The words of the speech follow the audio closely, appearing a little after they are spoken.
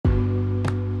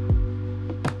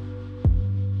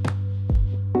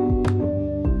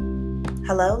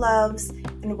Hello, loves,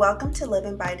 and welcome to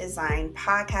Living by Design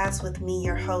podcast with me,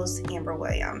 your host, Amber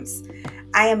Williams.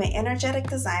 I am an energetic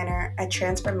designer, a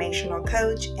transformational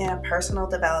coach, and a personal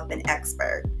development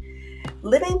expert.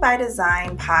 Living by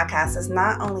Design podcast is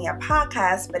not only a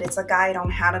podcast, but it's a guide on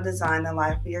how to design the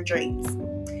life of your dreams.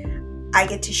 I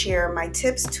get to share my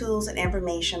tips, tools, and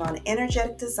information on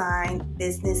energetic design,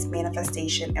 business,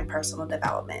 manifestation, and personal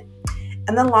development.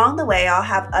 And along the way, I'll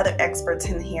have other experts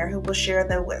in here who will share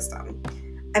their wisdom.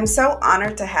 I'm so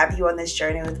honored to have you on this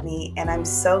journey with me, and I'm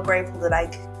so grateful that I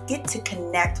get to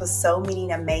connect with so many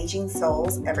amazing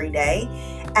souls every day.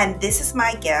 And this is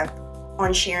my gift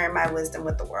on sharing my wisdom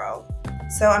with the world.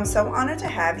 So I'm so honored to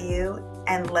have you,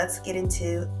 and let's get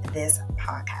into this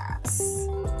podcast.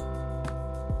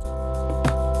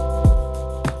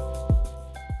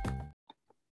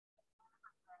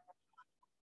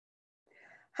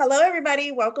 Hello,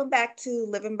 everybody. Welcome back to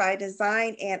Living by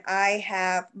Design. And I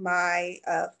have my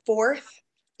fourth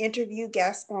interview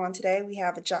guest on today. We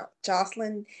have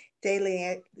Jocelyn De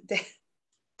Leon.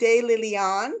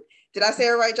 Did I say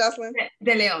it right, Jocelyn?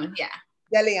 De Leon, yeah.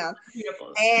 De Leon.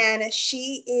 Beautiful. And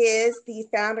she is the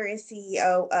founder and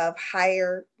CEO of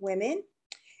Hire Women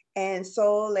and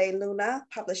Sol Le Luna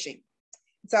Publishing.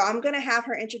 So I'm going to have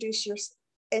her introduce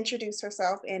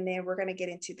herself, and then we're going to get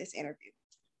into this interview.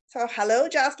 So hello,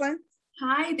 Jocelyn.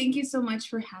 Hi, thank you so much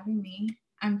for having me.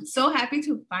 I'm so happy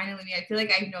to finally meet. I feel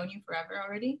like I've known you forever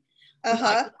already.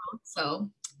 So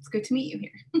it's good to meet you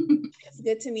here. It's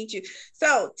good to meet you.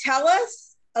 So tell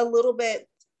us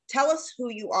who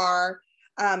you are,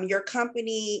 your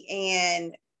company,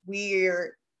 and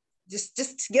we're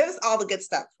just give us all the good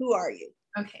stuff. Who are you?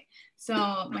 Okay, so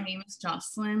my name is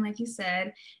Jocelyn, like you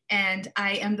said, and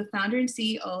I am the founder and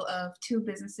CEO of two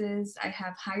businesses. I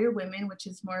have Hire Women, which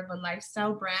is more of a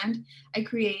lifestyle brand. I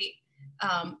create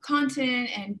content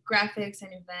and graphics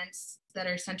and events that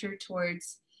are centered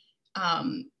towards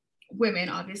women,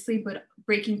 obviously, but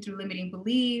breaking through limiting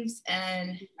beliefs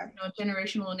and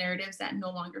generational narratives that no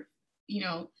longer,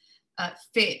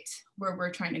 fit where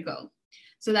we're trying to go.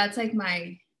 So that's like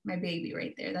my baby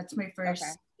right there. That's my first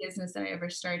business that I ever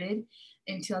started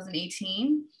in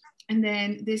 2018. And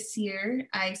then this year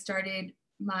I started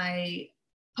my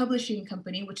publishing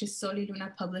company, which is Sol Le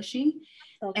Luna Publishing.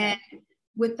 And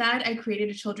with that, I created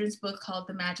a children's book called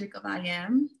The Magic of I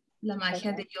Am, La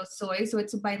Magia de Yo Soy. So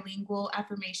it's a bilingual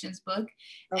affirmations book.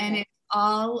 And it's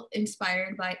all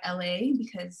inspired by LA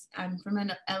because I'm from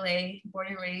LA, born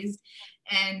and raised.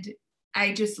 And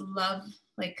I just love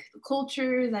like the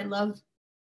cultures. I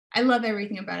love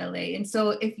everything about LA. And so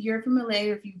if you're from LA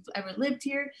or if you've ever lived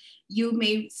here, you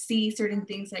may see certain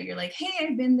things that you're like, hey,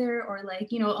 I've been there, or like,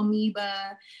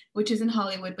 Amoeba, which is in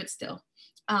Hollywood, but still.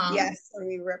 Yes,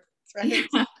 Amoeba, right?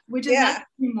 Yeah, which is not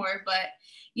anymore, but,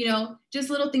 just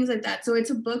little things like that. So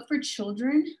it's a book for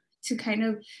children to kind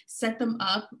of set them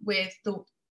up with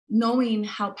knowing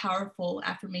how powerful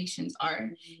affirmations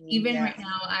are. Even right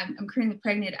now, I'm currently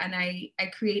pregnant, and I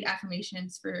create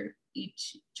affirmations for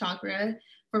each chakra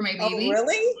for my baby. Oh,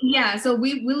 really? Yeah. So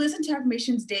we listen to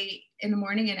affirmations day in the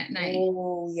morning and at night.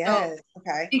 Oh, yes.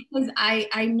 So, because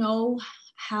I know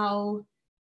how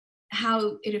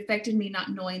it affected me not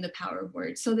knowing the power of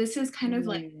words. So this is kind of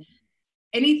like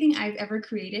anything I've ever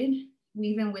created.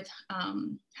 Even with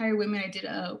Hire Women, I did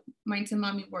a Mindset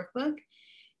Mommy workbook.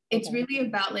 It's really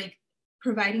about like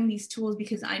providing these tools,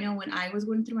 because I know when I was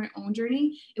going through my own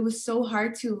journey, it was so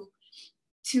hard to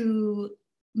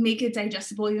make it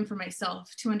digestible even for myself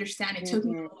to understand. It took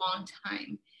me a long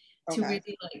time to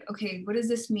really like, okay, what does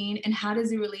this mean? And how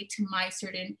does it relate to my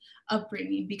certain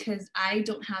upbringing? Because I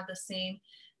don't have the same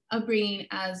upbringing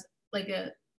as like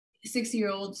a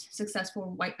 60-year-old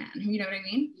successful white man. You know what I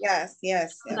mean? Yes.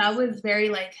 So that was very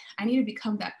like, I need to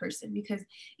become that person, because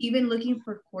even looking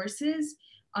for courses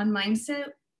on mindset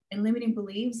and limiting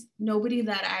beliefs, nobody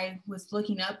that I was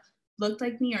looking up looked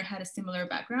like me or had a similar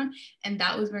background. And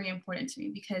that was very important to me,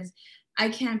 because I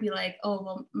can't be like, oh,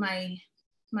 well, my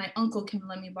uncle can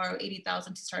let me borrow $80,000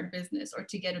 to start a business or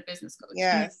to get a business coach.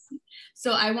 Yes.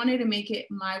 So I wanted to make it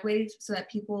my way so that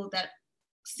people that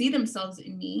see themselves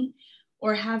in me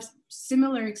or have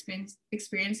similar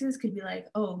experiences could be like,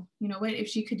 oh, you know what? If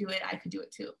she could do it, I could do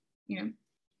it too.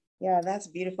 Yeah, that's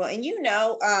beautiful. And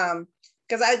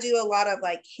because I do a lot of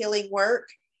like healing work,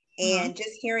 and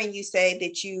just hearing you say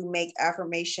that you make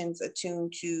affirmations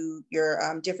attuned to your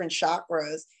different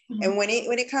chakras. And when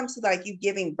it comes to like you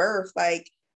giving birth, like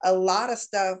a lot of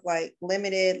stuff like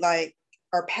limited, like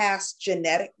are passed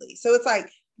genetically. So it's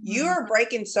like you're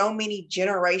breaking so many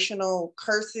generational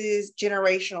curses,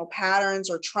 generational patterns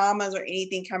or traumas or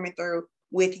anything coming through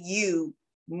with you,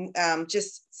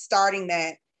 just starting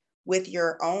that with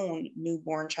your own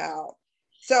newborn child.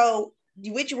 So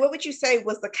what would you say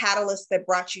was the catalyst that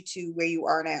brought you to where you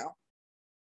are now?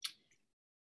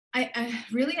 I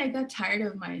really, I got tired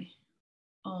of my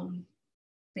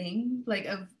thing, like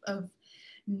of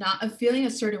not of feeling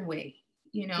a certain way,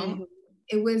 you know. Mm-hmm.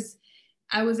 It was,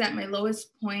 I was at my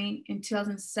lowest point in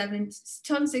 2016,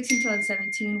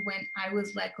 2017, when I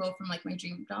was let go from like my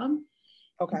dream job.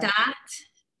 Okay. That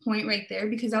point right there,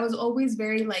 because I was always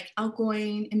very like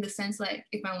outgoing in the sense like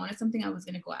if I wanted something, I was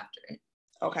going to go after it.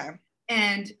 Okay.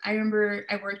 And I remember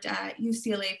I worked at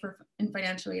UCLA in the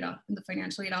financial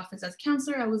aid office as a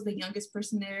counselor. I was the youngest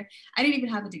person there. I didn't even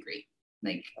have a degree,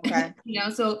 like, okay. You know,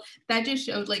 so that just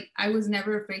showed like I was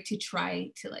never afraid to try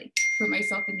to like put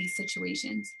myself in these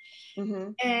situations.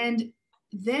 Mm-hmm. And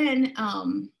then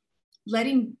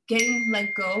getting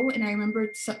let go. And I remember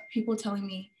people telling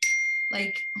me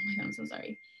like, oh my God, I'm so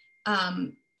sorry. I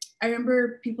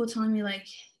remember people telling me like,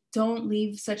 don't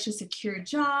leave such a secure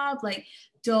job. Like,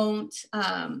 don't,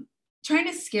 trying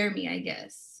to scare me, I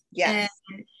guess. Yes.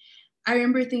 And I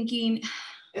remember thinking,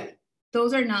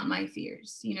 those are not my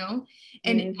fears, you know?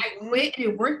 And mm-hmm. I quit, and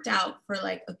it worked out for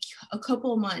like a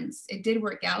couple months. It did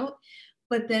work out.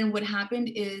 But then what happened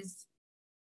is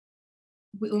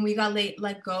when we got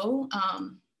let go,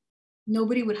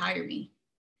 nobody would hire me.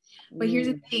 But here's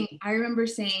the thing, I remember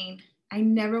saying, I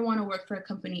never want to work for a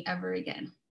company ever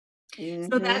again.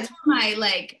 Mm-hmm. So that's where my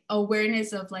like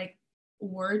awareness of like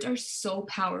words are so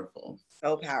powerful.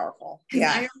 So powerful. Because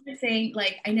I remember saying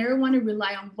like, I never want to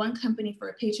rely on one company for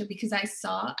a paycheck, because I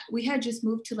saw we had just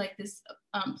moved to like this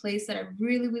place that I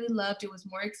really, really loved. It was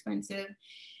more expensive.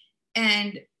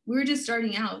 And we were just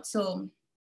starting out. So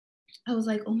I was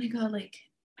like, oh my God, like,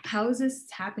 how is this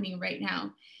happening right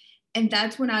now? And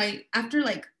that's when after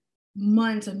like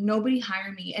months of nobody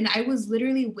hiring me, and I was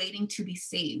literally waiting to be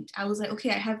saved. I was like, okay,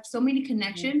 I have so many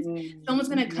connections. Mm-hmm. Someone's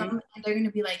gonna come and they're gonna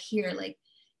be like, here, like,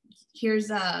 here's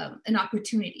an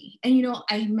opportunity. And you know,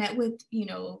 I met with, you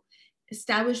know,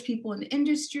 established people in the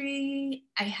industry.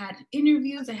 I had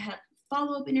interviews, I had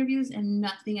follow-up interviews, and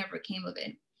nothing ever came of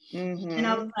it. Mm-hmm. And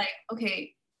I was like,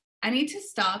 okay, I need to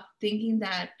stop thinking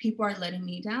that people are letting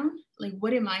me down. Like,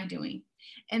 what am I doing?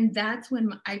 And that's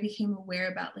when I became aware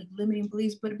about like limiting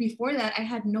beliefs. But before that, I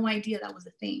had no idea that was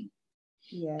a thing.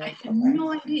 Yeah, I had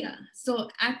no idea. So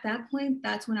at that point,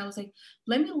 that's when I was like,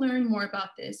 let me learn more about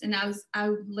this. And I was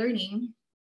learning.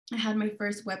 I had my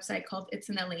first website called It's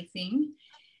an LA Thing.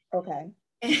 Okay.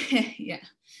 Yeah.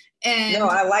 And no,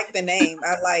 I like the name.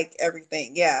 I like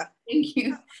everything. Yeah. Thank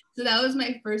you. So that was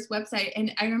my first website.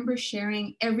 And I remember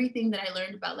sharing everything that I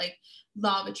learned about like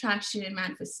law of attraction and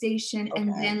manifestation,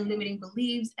 and then limiting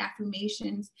beliefs,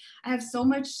 affirmations. I have so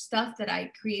much stuff that I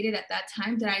created at that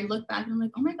time that I look back and I'm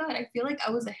like, oh my God, I feel like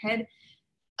I was ahead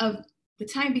of the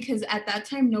time, because at that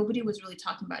time, nobody was really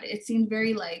talking about it. It seemed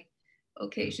very like,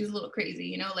 okay, she's a little crazy,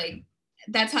 you know, like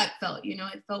that's how it felt, you know,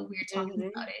 it felt weird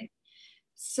talking about it.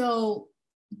 So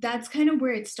that's kind of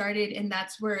where it started. And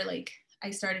that's where like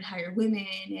I started Hire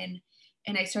Women,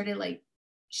 and I started like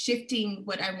shifting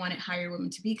what I wanted Hire Women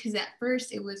to be. Because at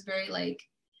first it was very like,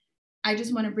 I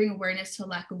just want to bring awareness to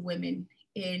lack of women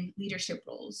in leadership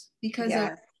roles, because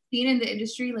of being in the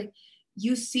industry, like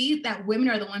you see that women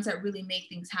are the ones that really make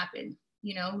things happen.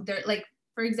 You know, they're like,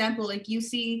 for example, like you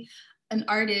see an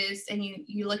artist and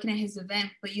you're looking at his event,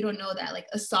 but you don't know that like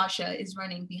a Sasha is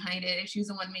running behind it and she's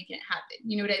the one making it happen.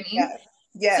 You know what I mean?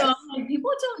 Yes. So like,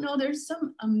 people don't know there's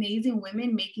some amazing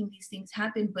women making these things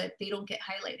happen, but they don't get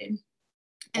highlighted.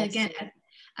 And again,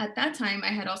 at that time, I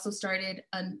had also started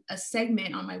a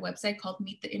segment on my website called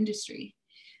Meet the Industry.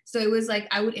 So it was like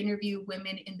I would interview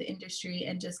women in the industry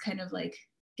and just kind of like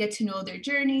get to know their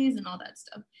journeys and all that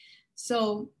stuff.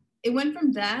 So it went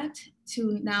from that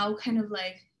to now kind of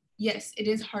like, yes, it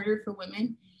is harder for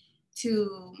women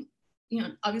to, you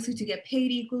know, obviously to get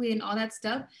paid equally and all that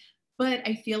stuff. But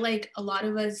I feel like a lot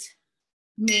of us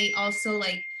may also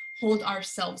like hold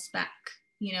ourselves back,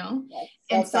 you know?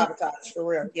 Self-sabotage, for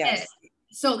real, yes.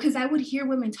 So, because I would hear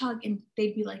women talk and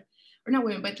they'd be like, or not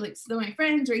women, but like some of my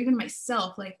friends or even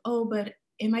myself, like, oh, but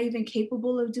am I even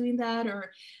capable of doing that?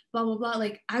 Or blah, blah, blah.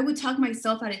 Like I would talk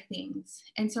myself out of things.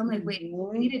 And so I'm like, wait,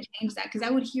 I need to change that, because I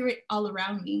would hear it all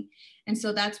around me. And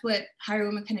so that's what Hire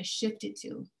Women kind of shifted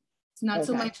to. It's not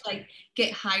so much like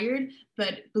get hired,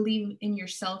 but believe in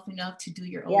yourself enough to do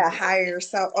your own. Yeah, hire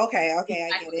yourself. Okay,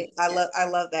 exactly. I get it. I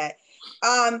love that.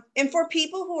 And for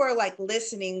people who are like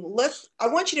listening, I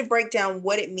want you to break down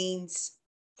what it means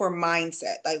for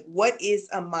mindset. Like, what is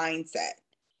a mindset?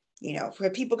 You know, for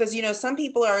people, because you know, some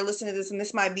people are listening to this and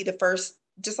this might be the first,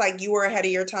 just like you were ahead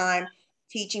of your time.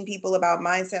 teaching people about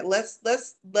mindset, let's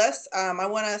I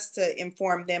want us to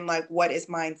inform them, like, what is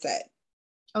mindset?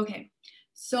 Okay.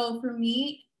 So for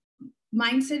me,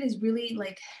 mindset is really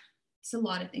like, it's a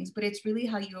lot of things, but it's really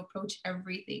how you approach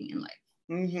everything in life.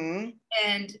 Mm-hmm.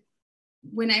 And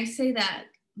when I say that,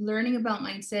 learning about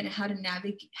mindset and how to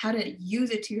navigate, how to use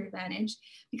it to your advantage,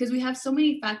 because we have so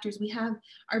many factors. We have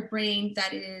our brain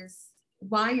that is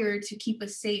wired to keep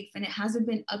us safe, and it hasn't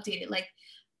been updated. Like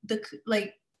the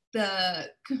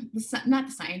not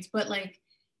the science, but like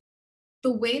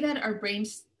the way that our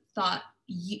brains thought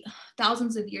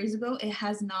thousands of years ago, it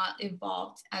has not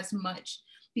evolved as much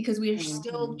because we are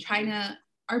still trying to,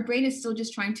 our brain is still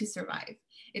just trying to survive.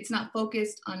 It's not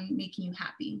focused on making you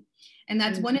happy. And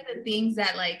that's one of the things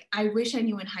that, like, I wish I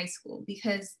knew in high school,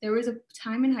 because there was a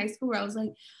time in high school where I was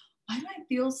like, why do I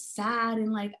feel sad?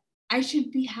 And like, I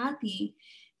should be happy.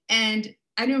 And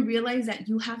I didn't realize that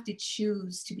you have to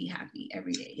choose to be happy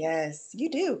every day. Yes, you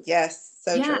do. Yes.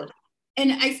 So true.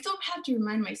 And I still have to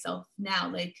remind myself now,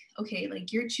 like, okay,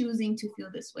 like, you're choosing to feel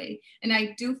this way. And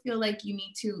I do feel like you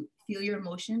need to feel your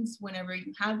emotions whenever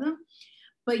you have them,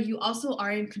 but you also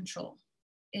are in control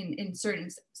in certain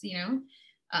sense, you know?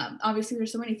 Obviously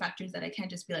there's so many factors that I can't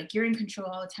just be like, you're in control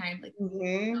all the time. Like,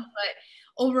 but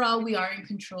overall we are in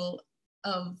control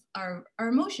of our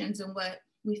emotions and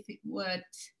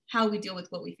how we deal with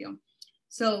what we feel.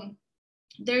 So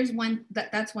there's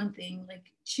that's one thing, like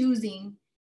choosing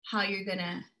how you're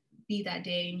gonna be that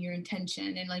day and your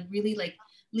intention, and like really like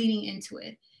leaning into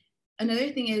it. Another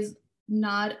thing is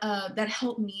not that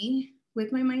helped me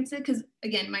with my mindset, because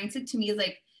again, mindset to me is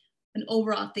like an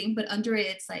overall thing, but under it,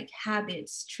 it's like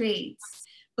habits, traits,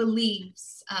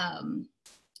 beliefs,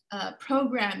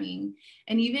 programming,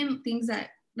 and even things that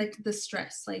like the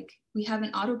stress. Like we have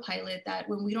an autopilot that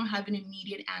when we don't have an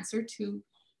immediate answer to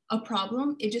a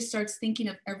problem, it just starts thinking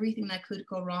of everything that could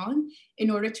go wrong in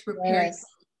order to prepare. Yes.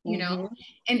 You know,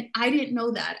 and I didn't know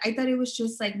that. I thought it was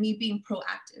just like me being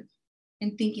proactive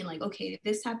and thinking like, okay, if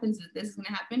this happens, this is going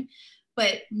to happen.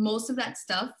 But most of that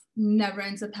stuff never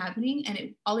ends up happening.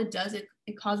 And all it does, it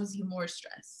causes you more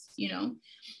stress, you know?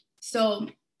 So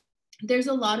there's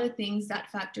a lot of things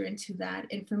that factor into that.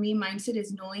 And for me, mindset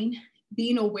is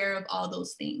being aware of all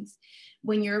those things.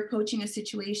 When you're approaching a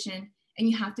situation and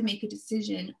you have to make a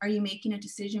decision, are you making a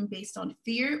decision based on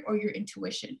fear or your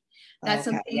intuition? That's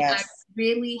something I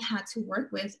really had to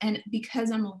work with. And because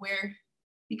I'm aware,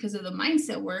 because of the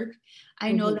mindset work,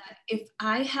 I know that if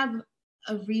I have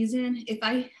a reason, if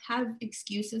I have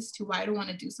excuses to why I don't want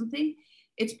to do something,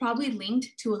 it's probably linked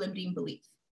to a limiting belief.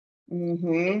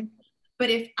 But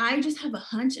if I just have a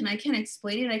hunch and I can't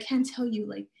explain it, I can't tell you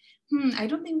like, I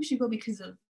don't think we should go because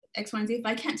of X, Y, and Z. If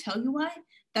I can't tell you why,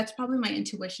 that's probably my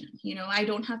intuition. You know, I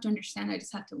don't have to understand. I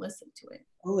just have to listen to it.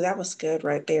 Oh, that was good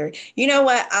right there. You know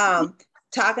what?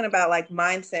 Talking about like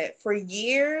mindset, for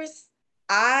years,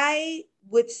 I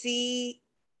would see,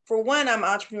 for one, I'm an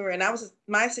entrepreneur, and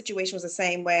my situation was the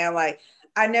same way. I'm like,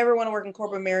 I never want to work in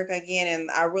corporate America again.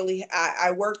 And I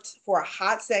worked for a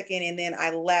hot second, and then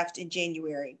I left in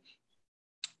January.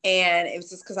 And it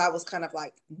was just because I was kind of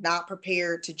like not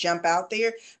prepared to jump out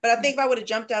there. But I think if I would have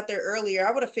jumped out there earlier,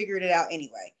 I would have figured it out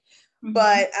anyway.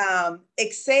 But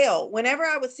Excel, whenever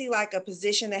I would see like a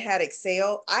position that had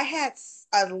Excel, I had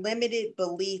a limited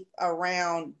belief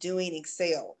around doing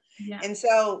Excel. Yeah. And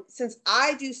so since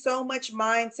I do so much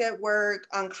mindset work,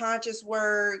 unconscious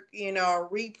work, you know,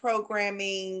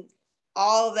 reprogramming,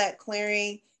 all of that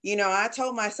clearing, you know, I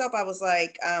told myself, I was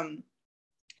like,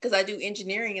 because I do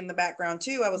engineering in the background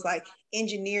too. I was like,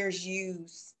 engineers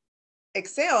use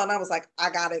Excel. And I was like,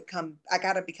 I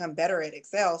gotta become better at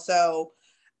Excel. So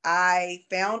I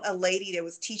found a lady that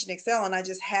was teaching Excel, and I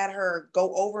just had her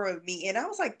go over with me. And I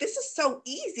was like, this is so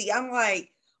easy. I'm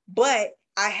like, but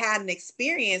I had an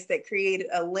experience that created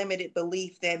a limited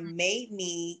belief that made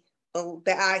me,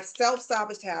 that I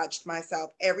self-sabotaged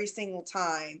myself every single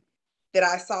time that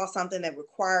I saw something that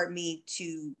required me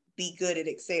to be good at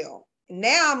Excel.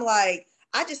 Now I'm like,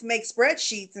 I just make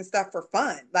spreadsheets and stuff for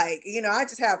fun. Like, you know, I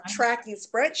just have tracking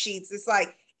spreadsheets. It's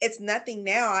like, it's nothing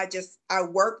now. I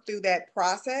work through that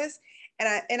process.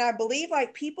 And I believe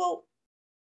like people,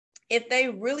 if they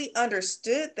really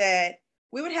understood that,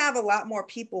 we would have a lot more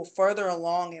people further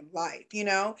along in life, you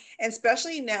know, and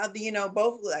especially now, you know,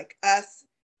 both like us,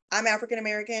 I'm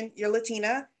African-American, you're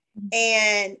Latina,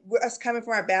 and us coming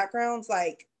from our backgrounds,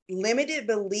 like, limited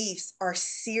beliefs are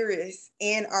serious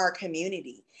in our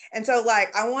community. And so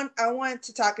like, I want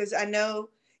to talk, because I know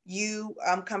you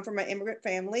come from an immigrant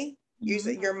family.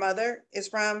 Your mother is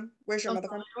from, where's your mother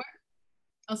from?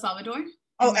 El Salvador.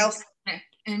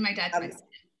 And my dad's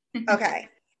Mexican. Okay.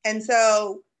 And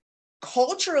so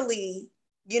culturally,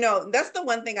 you know, that's the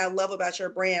one thing I love about your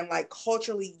brand. Like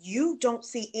culturally, you don't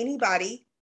see anybody,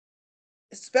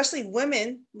 especially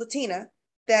women, Latina,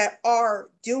 that are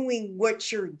doing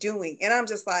what you're doing. And I'm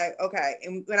just like, okay.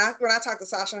 And when I talked to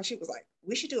Sasha, and she was like,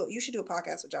 you should do a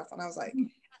podcast with Jocelyn. I was like,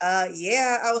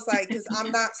 yeah. I was like, because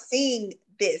I'm not seeing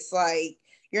this. Like,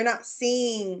 you're not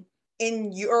seeing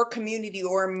in your community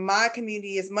or my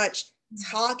community as much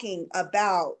talking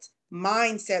about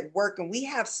mindset work. And we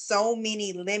have so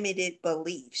many limited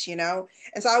beliefs, you know?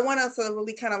 And so I want us to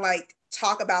really kind of like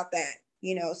talk about that,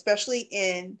 you know, especially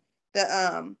in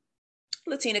the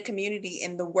Latina community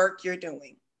and the work you're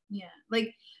doing. Yeah,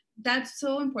 like that's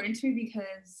so important to me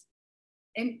because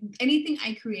anything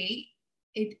I create,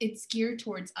 it's geared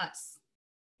towards us,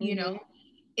 you know,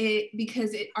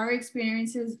 because our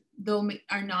experiences though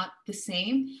are not the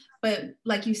same, but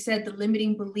like you said, the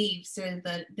limiting beliefs or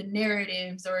the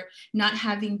narratives or not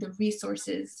having the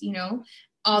resources, you know,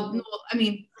 I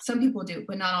mean, some people do,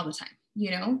 but not all the time,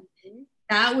 you know.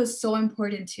 That was so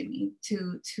important to me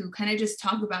to kind of just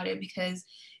talk about it, because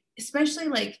especially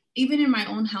like even in my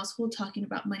own household, talking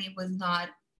about money was not,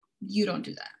 you don't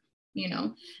do that, you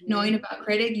know. Knowing about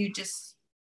credit,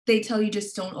 they tell you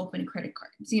just don't open credit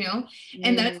cards, you know.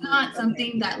 And that's not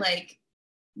something that like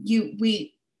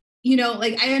we you know,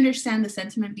 like I understand the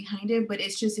sentiment behind it, but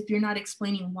it's just if you're not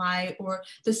explaining why or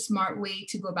the smart way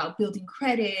to go about building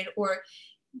credit or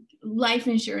life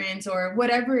insurance or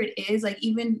whatever it is, like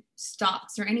even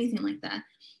stocks or anything like that,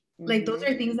 like those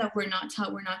are things that we're not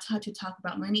taught to talk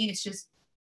about money. It's just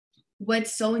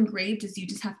what's so engraved is you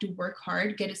just have to work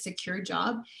hard, get a secure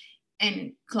job,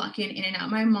 and clock in and out.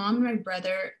 My mom and my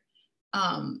brother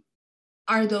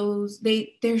are those, they're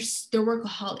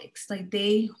workaholics. Like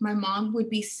my mom would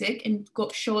be sick and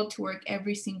show up to work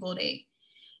every single day,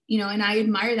 you know. And I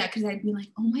admire that, because I'd be like,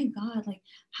 oh my God, like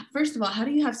first of all, how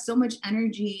do you have so much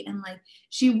energy? And like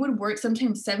she would work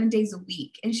sometimes 7 days a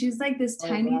week, and she's like this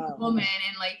tiny woman,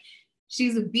 and like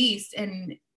she's a beast.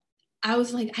 And I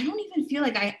was like, I don't even feel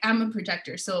like I am a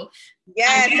projector. So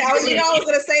yes, I was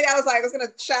gonna say that. I was gonna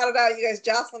shout it out. You guys,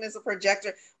 Jocelyn is a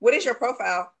projector. What is your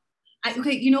profile?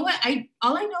 Okay, you know what?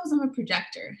 All I know is I'm a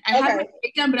projector. I have my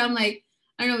breakdown, but I'm like,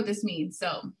 I don't know what this means.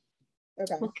 So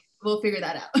we'll figure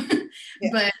that out.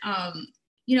 But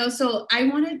you know, so I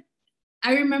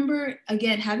remember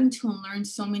again having to unlearn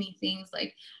so many things.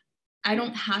 Like I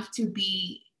don't have to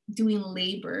be doing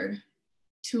labor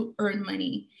to earn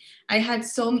money. I had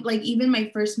like even my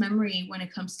first memory when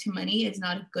it comes to money is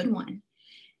not a good one.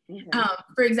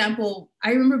 For example, I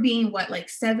remember being like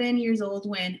 7 years old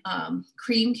when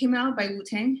Cream came out by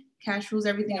Wu-Tang, Cash Rules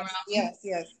Everything Around Me.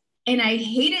 Yes. And I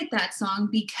hated that song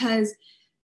because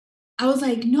I was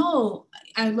like, no,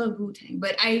 I love Wu-Tang,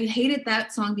 but I hated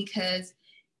that song because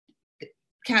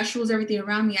Cash Rules Everything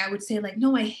Around Me. I would say like,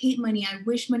 no, I hate money. I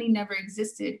wish money never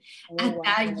existed at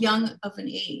that young of an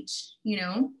age, you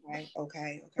know?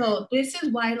 Okay. So this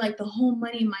is why like the whole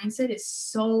money mindset is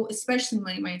so, especially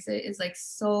money mindset is like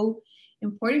so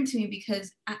important to me,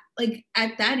 because like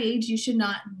at that age, you should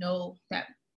not know that,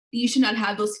 you should not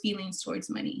have those feelings towards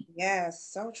money. Yes,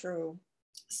 so true.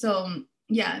 So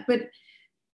yeah, but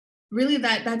really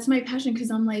that's my passion,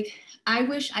 because I'm like, I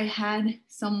wish I had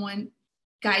someone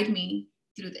guide me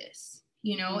through this,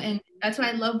 you know. And that's why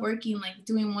I love working, like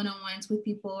doing one-on-ones with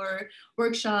people or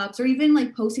workshops, or even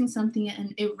like posting something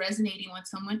and it resonating with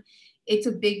someone. It's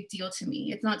a big deal to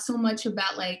me. It's not so much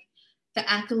about like the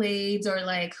accolades or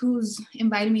like who's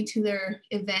inviting me to their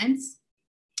events.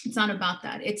 It's not about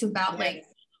that. It's about like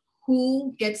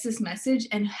who gets this message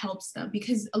and helps them,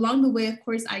 because along the way, of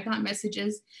course, I got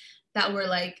messages that were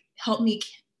like, help me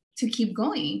to keep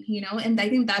going, you know. And I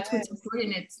think that's what's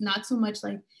important. It's not so much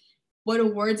like what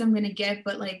awards I'm going to get,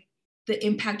 but like the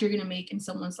impact you're going to make in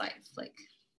someone's life. Like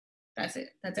that's it.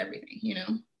 That's everything, you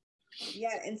know?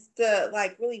 Yeah. And to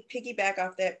like really piggyback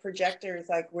off that, projectors,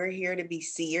 like we're here to be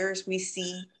seers. We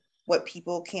see what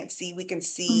people can't see. We can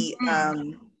see,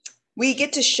 we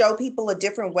get to show people a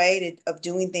different way of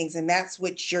doing things. And that's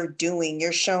what you're doing.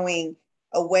 You're showing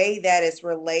a way that is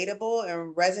relatable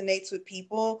and resonates with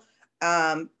people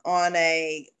on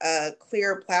a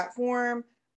clear platform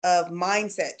of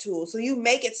mindset tools. So you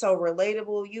make it so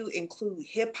relatable. You include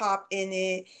hip hop in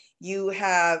it. You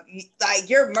have like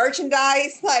your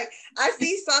merchandise. Like I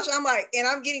see Sasha, I'm like, and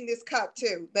I'm getting this cup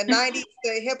too. The 90s,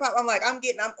 the hip hop. I'm like, I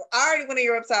already went to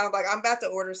your website. I'm like, I'm about to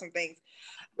order some things.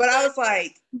 But I was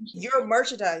like, your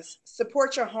merchandise,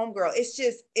 support your homegirl.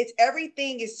 It's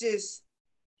everything is just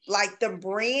like the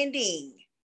branding,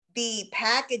 the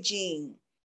packaging.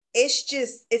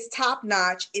 It's top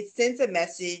notch. It sends a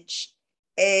message.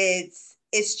 It's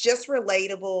just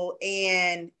relatable.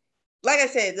 And like I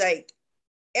said, like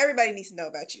everybody needs to know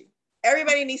about you.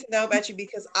 Everybody needs to know about you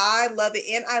because I love it.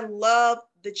 And I love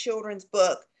the children's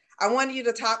book. I wanted you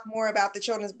to talk more about the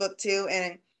children's book too,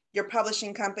 and your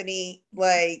publishing company.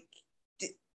 Like,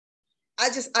 I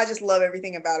just love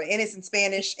everything about it. And it's in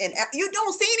Spanish, and you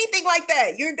don't see anything like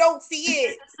that. You don't see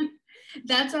it.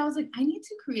 That's why I was like, I need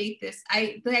to create this.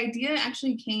 The idea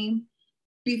actually came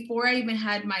before I even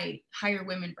had my Hire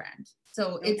Women brand.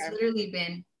 So it's literally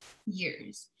been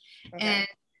years. Okay. And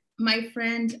my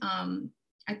friend,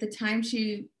 at the time,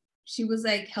 she was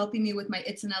like helping me with my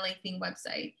It's an LA Thing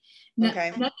website.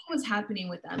 Nothing was happening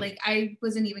with that. Like, I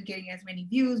wasn't even getting as many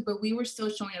views, but we were still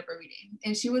showing up every day.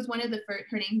 And she was one of the first,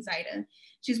 her name's Zaida.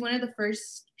 She's one of the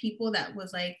first people that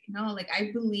was like, no, like,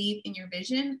 I believe in your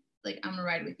vision. Like, I'm gonna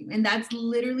ride with you. And that's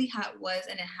literally how it was.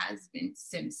 And it has been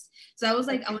since. So I was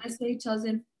like, I want to say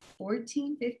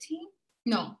 2014, 15?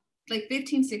 No, like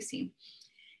 15, 16.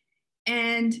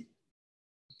 And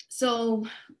so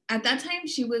at that time,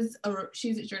 she's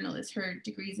a journalist. Her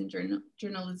degree's in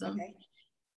journalism. Okay.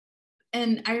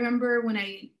 And I remember when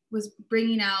I was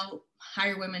bringing out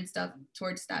Hire Women stuff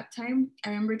towards that time, I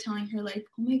remember telling her, like,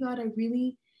 oh my God, I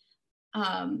really,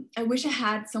 I wish I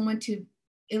had someone to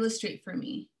illustrate for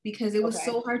me, because it was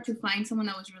so hard to find someone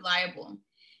that was reliable.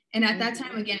 And at that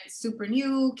time, again, it's super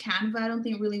new. Canva, I don't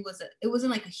think really it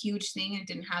wasn't like a huge thing. It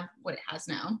didn't have what it has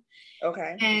now.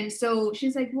 Okay. And so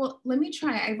she's like, well, let me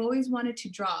try. I've always wanted to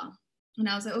draw. And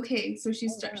I was like, okay. So she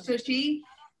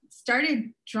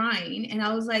started drawing, and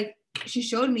I was like, she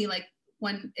showed me, like,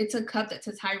 when it's a cup that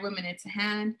says Hire Women, it's a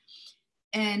hand.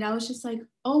 And I was just like,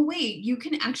 oh, wait, you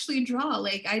can actually draw.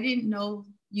 Like, I didn't know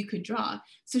you could draw.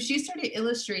 So she started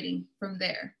illustrating from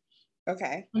there.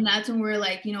 Okay. And that's when we're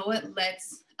like, you know what,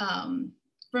 let's,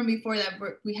 from before that,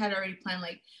 we had already planned,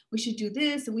 like, we should do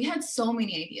this. And we had so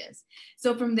many ideas.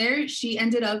 So from there, she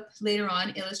ended up later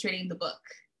on illustrating the book.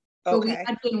 But we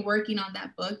had been working on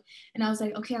that book. And I was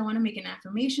like, okay, I want to make an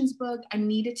affirmations book. I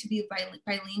need it to be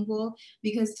bilingual,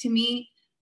 because to me,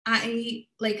 I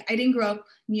didn't grow up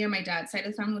near my dad's side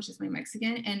of the family, which is my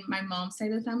Mexican, and my mom's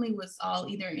side of the family was all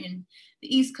either in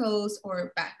the East Coast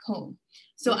or back home.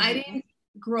 So I didn't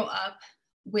grow up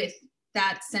with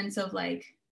that sense of like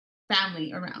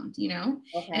family around, you know?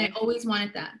 And I always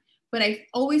wanted that. But I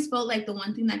always felt like the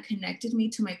one thing that connected me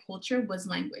to my culture was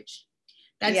language.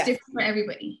 That's different for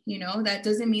everybody, you know? That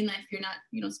doesn't mean that if you're not,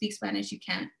 you know, speak Spanish,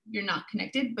 you're not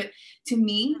connected. But to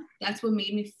me, that's what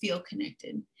made me feel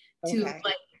connected to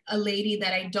like a lady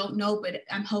that I don't know, but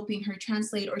I'm helping her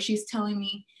translate, or she's telling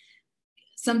me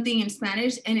something in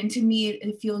Spanish. And to me,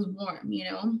 it feels warm, you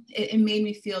know? It made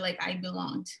me feel like I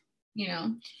belonged, you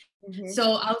know?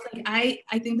 So I was like,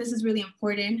 I think this is really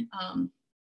important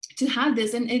to have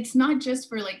this. And it's not just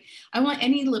for like, I want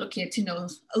any little kid to know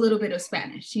a little bit of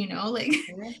Spanish, you know, like,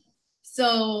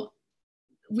 so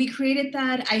we created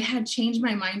that. I had changed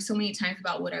my mind so many times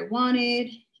about what I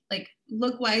wanted, like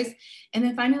look wise. And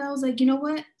then finally I was like, you know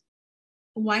what,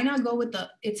 why not go with the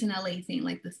It's an LA thing,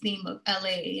 like the theme of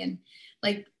LA, and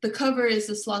like the cover is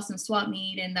the Sloss and Swap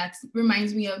Meet. And that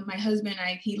reminds me of my husband.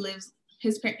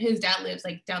 His dad lives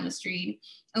like down the street,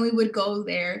 and we would go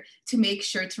there to make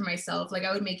shirts for myself. Like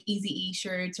I would make Eazy-E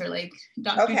shirts, or like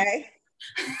Dr.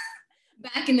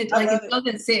 Back in the like in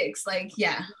 2006, like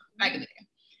back in the day.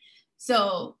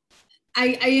 So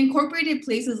I incorporated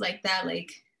places like that, like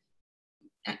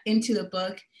into the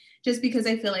book, just because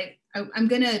I feel like I'm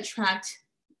gonna attract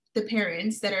the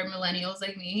parents that are millennials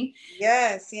like me.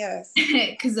 Yes.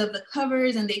 Because of the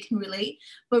covers, and they can relate.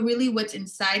 But really what's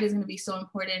inside is going to be so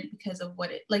important, because of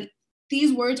what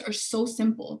these words are so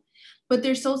simple, but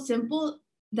they're so simple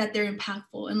that they're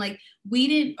impactful. And like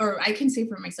I can say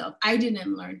for myself, I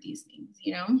didn't learn these things,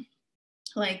 you know?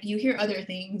 Like you hear other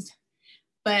things,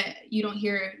 but you don't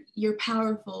hear you're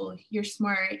powerful, you're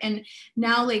smart. And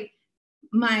now like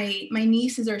my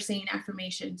nieces are saying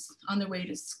affirmations on their way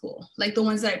to school, like the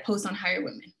ones that I post on Hire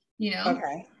Women, you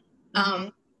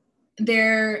know?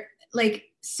 They're like,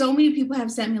 so many people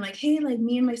have sent me like, hey, like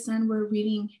me and my son were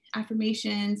reading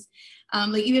affirmations.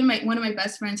 Like even one of my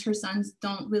best friends, her sons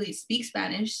don't really speak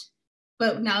Spanish,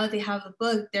 but now that they have the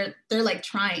book, they're like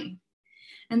trying,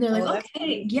 and they're like,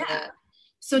 okay, yeah.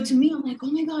 So to me, I'm like,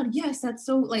 oh my God, yes, that's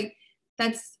so like,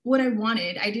 that's what I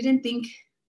wanted. I didn't think,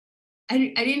 I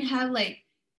didn't have like,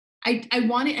 I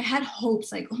had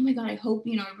hopes like, oh my God, I hope,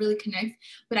 you know, it really connects,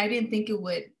 but I didn't think it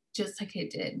would just like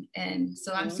it did. And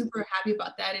so I'm super happy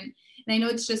about that. And I know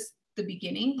it's just the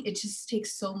beginning. It just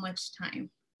takes so much time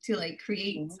to like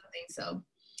create something. So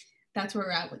that's where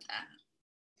we're at with that.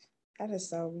 That is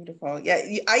so beautiful. Yeah.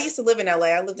 I used to live in LA.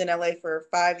 I lived in LA for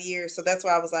 5 years. So that's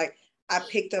why I was like, I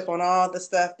picked up on all the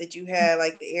stuff that you had,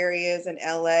 like the areas in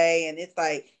LA, and it's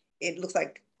like, it looks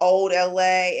like old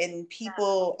LA, and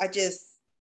people, it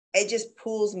just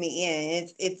pulls me in.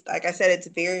 It's like I said, it's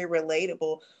very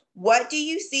relatable. What do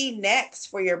you see next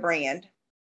for your brand?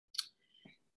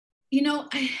 You know,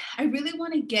 I really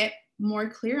want to get more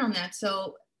clear on that.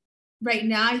 So right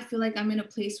now I feel like I'm in a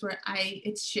place where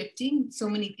it's shifting. So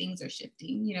many things are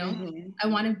shifting, you know. Mm-hmm. I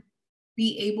want to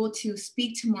be able to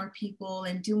speak to more people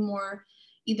and do more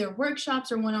either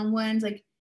workshops or one-on-ones, like,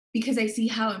 because I see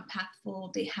how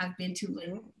impactful they have been to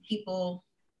like people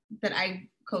that I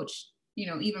coach, you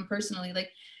know, even personally. Like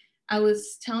I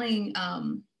was telling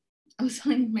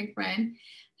my friend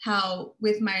how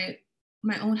with my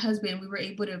own husband, we were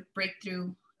able to break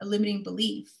through a limiting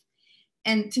belief.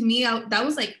 And to me, that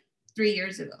was like 3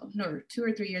 years ago, no, 2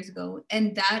 or 3 years ago.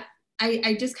 And that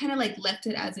I just kind of like left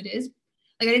it as it is.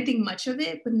 Like I didn't think much of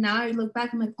it, but now I look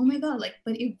back, I'm like, oh my God, like,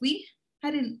 but if we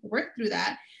hadn't worked through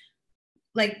that,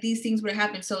 like these things would have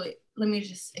happened. So let me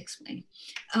just explain.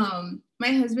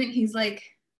 My husband, he's like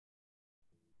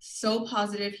so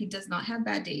positive. He does not have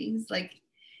bad days, like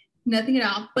nothing at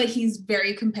all, but he's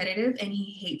very competitive and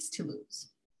he hates to lose.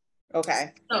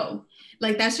 Okay. So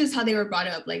like, that's just how they were brought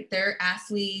up. Like they're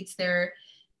athletes,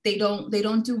 they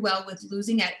don't do well with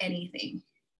losing at anything.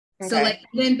 Okay. So like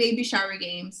then baby shower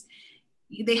games,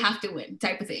 they have to win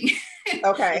type of thing.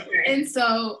 Okay. And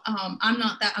so I'm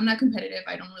not competitive.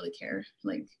 I don't really care,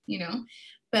 like, you know,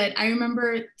 but I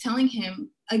remember telling him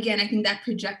again, I think that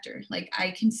projector, like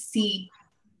I can see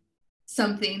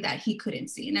something that he couldn't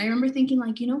see. And I remember thinking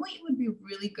like, you know what you would be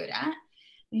really good at?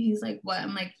 And he's like, what?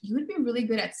 I'm like, you would be really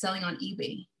good at selling on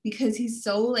eBay, because he's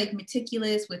so like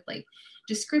meticulous with like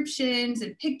descriptions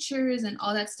and pictures and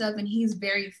all that stuff. And he's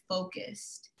very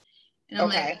focused. And I'm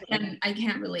like, I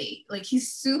can't relate. Like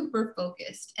he's super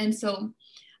focused. And so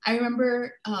I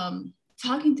remember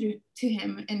talking to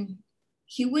him, and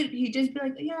he'd just be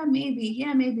like, yeah, maybe.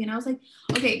 And I was like,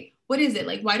 okay, what is it?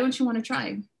 Like, why don't you want to try?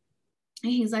 And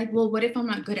he's like, well, what if I'm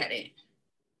not good at it?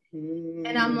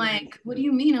 And I'm like, what do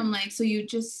you mean? I'm like, so you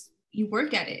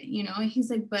work at it, you know? And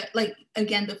he's like, but like,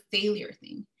 again, the failure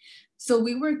thing. So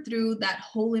we worked through that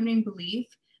whole limiting belief.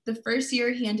 The first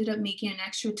year he ended up making an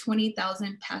extra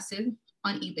 20,000 passive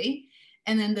on eBay.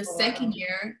 And then the second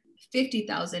year,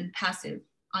 50,000 passive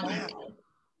on eBay.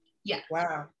 Yeah.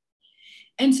 Wow.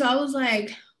 And so I was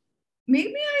like,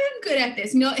 maybe I am good at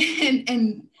this, you know?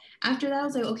 And after that I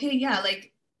was like, okay, yeah,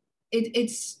 like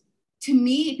it's to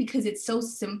me, because it's so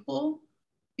simple,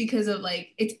 because of like,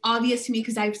 it's obvious to me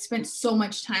because I've spent so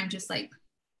much time just like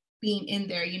being in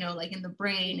there, you know, like in the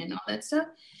brain and all that stuff,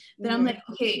 that I'm like,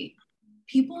 okay,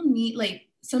 people need, like,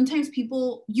 sometimes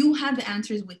you have the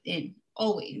answers within,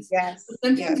 always. Yes. But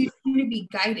sometimes you need to be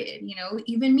guided, you know,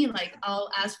 even me, like I'll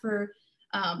ask for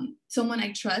someone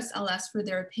I trust, I'll ask for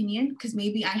their opinion because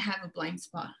maybe I have a blind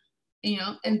spot, you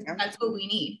know, and that's what we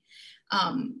need.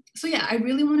 So yeah, I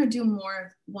really want to do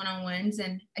more one-on-ones,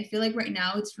 and I feel like right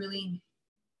now it's really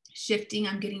shifting.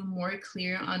 I'm getting more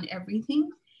clear on everything.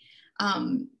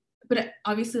 But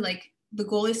obviously, like, the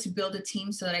goal is to build a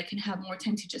team so that I can have more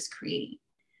time to just create.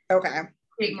 Okay.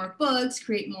 Create more books,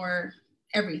 create more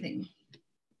everything.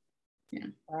 Yeah.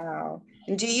 Wow.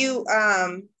 And do you,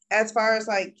 as far as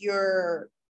like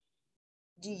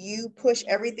do you push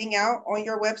everything out on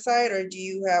your website, or do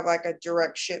you have like a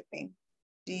direct shipping?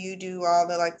 Do you do all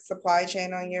the like supply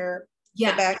chain on the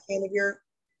back end of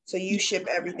so you ship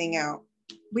everything out?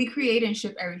 We create and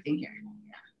ship everything here.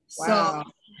 Yeah. Wow.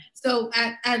 So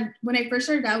when I first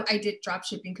started out, I did drop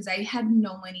shipping because I had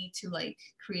no money to like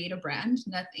create a brand,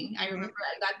 nothing. I remember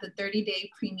I got the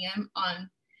 30-day premium on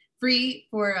free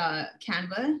for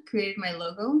Canva, created my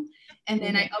logo, and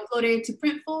then I uploaded it to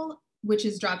Printful, which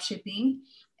is drop shipping,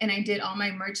 and I did all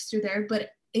my merch through there. But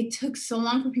it took so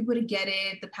long for people to get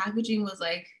it. The packaging was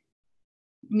like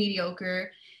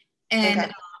mediocre. And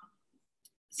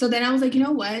so then I was like, you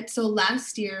know what? So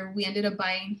last year we ended up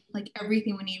buying like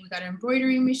everything we need. We got an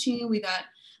embroidery machine, we got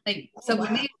like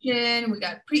sublimation, we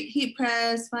got heat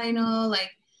press, vinyl,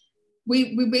 like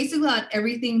we basically got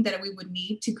everything that we would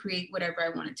need to create whatever I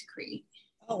wanted to create.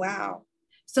 Oh, wow.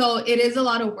 So it is a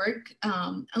lot of work.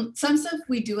 Some stuff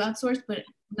we do outsource, but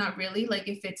not really, like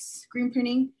if it's screen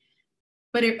printing.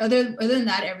 But other than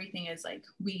that, everything is like,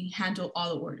 we handle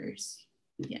all the orders.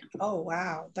 Yeah. Oh,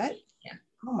 wow.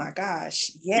 Oh my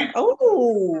gosh. Yeah.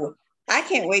 Oh, I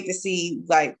can't wait to see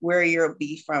like where you'll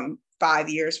be from 5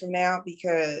 years from now,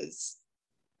 because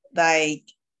like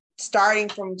starting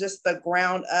from just the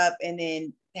ground up and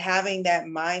then having that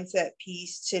mindset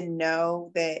piece to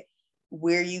know that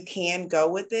where you can go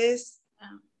with this.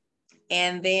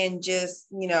 And then just,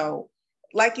 you know,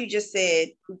 like you just said,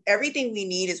 everything we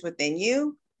need is within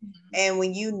you. And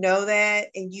when you know that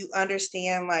and you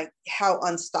understand like how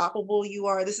unstoppable you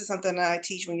are, this is something that I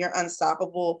teach. When you're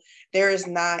unstoppable,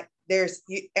 anything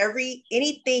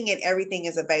and everything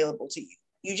is available to you.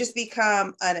 You just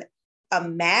become a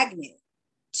magnet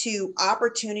to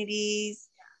opportunities,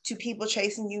 to people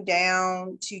chasing you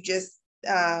down, to just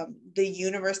the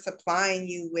universe supplying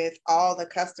you with all the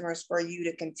customers for you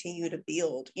to continue to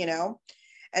build, you know?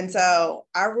 And so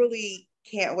I really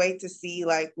can't wait to see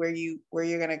like where you're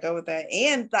going to go with that,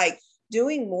 and like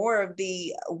doing more of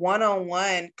the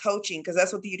one-on-one coaching, because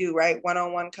that's what you do, right?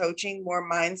 One-on-one coaching, more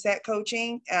mindset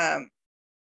coaching.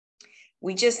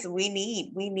 We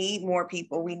need more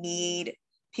people.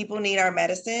 People need our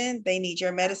medicine. They need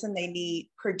your medicine. They need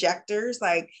projectors.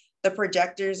 Like the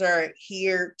projectors are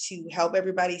here to help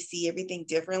everybody see everything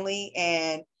differently.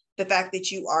 And the fact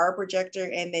that you are a projector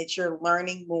and that you're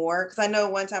learning more, because I know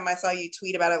one time I saw you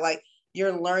tweet about it, like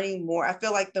you're learning more. I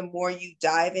feel like the more you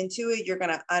dive into it, you're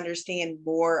going to understand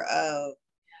more of,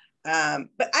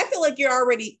 but I feel like you're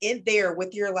already in there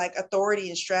with your like authority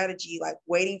and strategy, like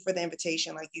waiting for the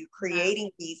invitation, like you creating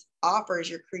these offers,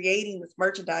 you're creating this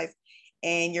merchandise,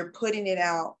 and you're putting it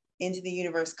out into the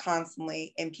universe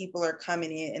constantly, and people are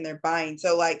coming in and they're buying.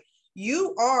 So like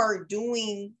you are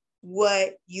doing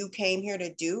what you came here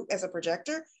to do as a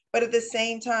projector, but at the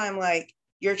same time, like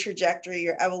your trajectory,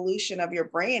 your evolution of your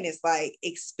brand is like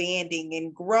expanding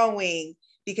and growing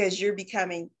because you're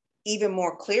becoming even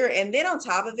more clear. And then on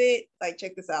top of it, like,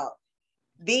 check this out,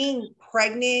 being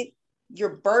pregnant,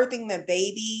 you're birthing the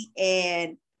baby.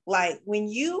 And like, when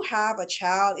you have a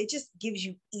child, it just gives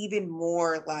you even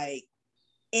more like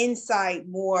insight,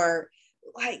 more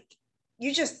like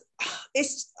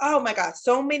it's, oh my God,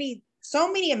 so many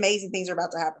amazing things are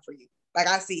about to happen for you. Like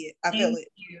I see it, I feel it.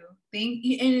 Thank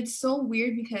you. And it's so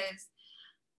weird because,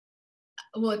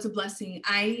 well, it's a blessing.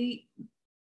 I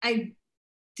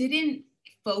didn't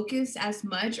focus as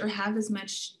much or have as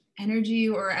much energy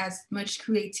or as much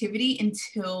creativity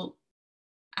until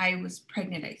I was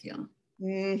pregnant, I feel.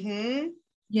 Mm-hmm.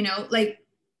 You know, like,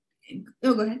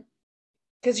 oh, go ahead.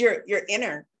 Because you're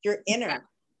inner, you know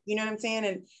what I'm saying?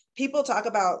 And people talk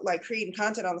about like creating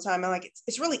content all the time. And like,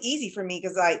 it's really easy for me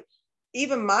because like,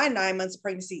 even my 9 months of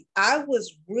pregnancy, I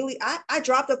was really, I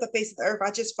dropped off the face of the earth. I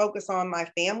just focused on my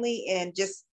family and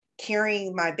just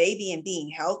carrying my baby and being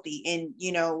healthy. And,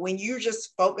 you know, when you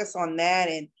just focus on that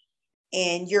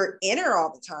and you're inner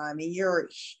all the time and you're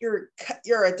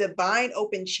a divine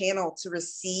open channel to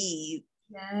receive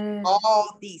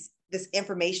all this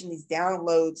information, these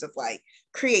downloads of like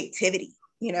creativity,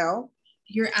 you know?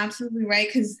 You're absolutely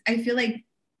right. Cause I feel like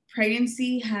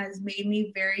pregnancy has made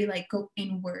me very like go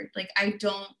inward. Like I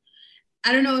don't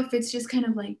know if it's just kind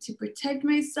of like to protect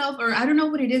myself or I don't know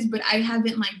what it is, but I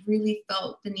haven't like really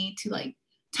felt the need to like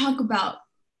talk about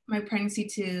my pregnancy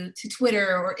to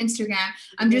Twitter or Instagram.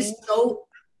 I'm just so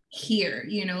here,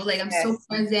 you know, like I'm so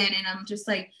present and I'm just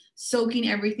like soaking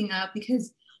everything up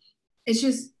because it's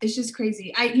just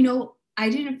crazy. I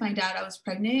didn't find out I was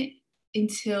pregnant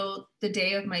until the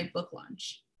day of my book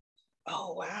launch.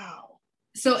 Oh, wow.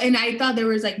 So, and I thought there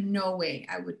was like no way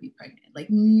I would be pregnant, like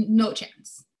no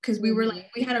chance. Cause we were like,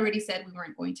 we had already said we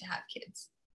weren't going to have kids.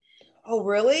 Oh,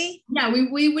 really? Yeah,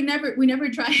 we never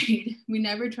tried. We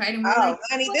never tried. And we were like,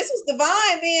 honey, this is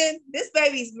divine, man. This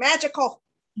baby's magical.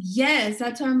 Yes,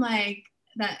 that's why I'm like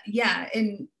that. Yeah.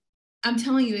 And I'm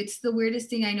telling you, it's the weirdest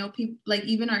thing. I know people, like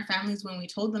even our families, when we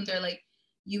told them, they're like,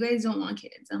 you guys don't want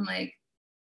kids. I'm like,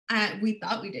 we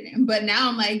thought we didn't, but now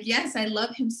I'm like, yes, I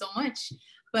love him so much.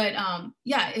 But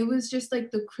yeah, it was just like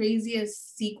the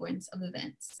craziest sequence of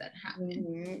events that happened.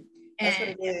 Mm-hmm. That's what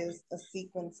it is, a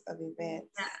sequence of events.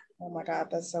 Yeah. Oh my God,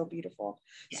 that's so beautiful.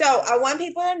 Yeah. So I want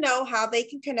people to know how they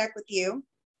can connect with you.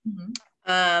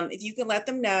 Mm-hmm. If you can let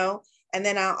them know. And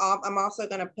then I'm also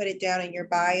going to put it down in your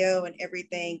bio and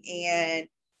everything. And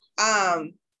I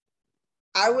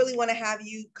really want to have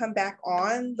you come back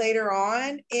on later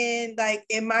on in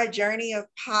my journey of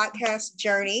podcast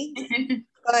journey.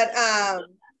 But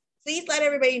please let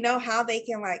everybody know how they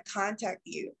can like contact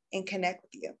you and connect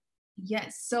with you.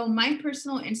 Yes. So my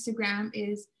personal Instagram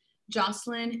is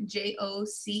Jocelyn,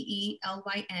 JOCELYN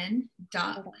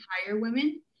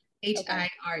 .hirewomen,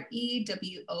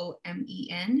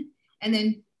 HIREWOMEN. And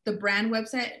then the brand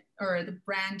website or the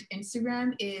brand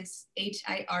Instagram is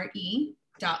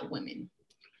HIRE.women.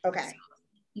 Okay. So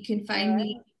you can find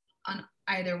me on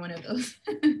either one of those.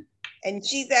 And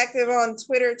she's active on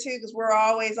Twitter too, because we're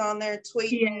always on there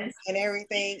tweeting and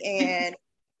everything. And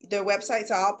their website.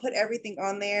 So I'll put everything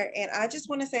on there. And I just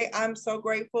want to say I'm so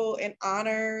grateful and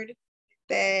honored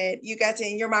that you got to,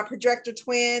 and you're my projector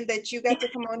twin that you got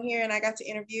to come on here and I got to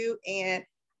interview. And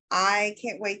I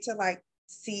can't wait to like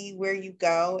see where you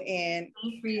go and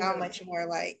how much more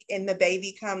like in the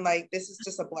baby come. Like this is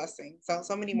just a blessing.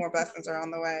 So many more blessings are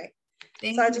on the way.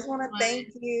 So I just want to thank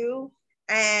you.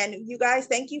 And you guys,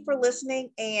 thank you for listening,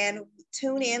 and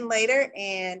tune in later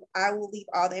and I will leave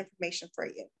all the information for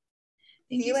you.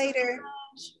 See you later.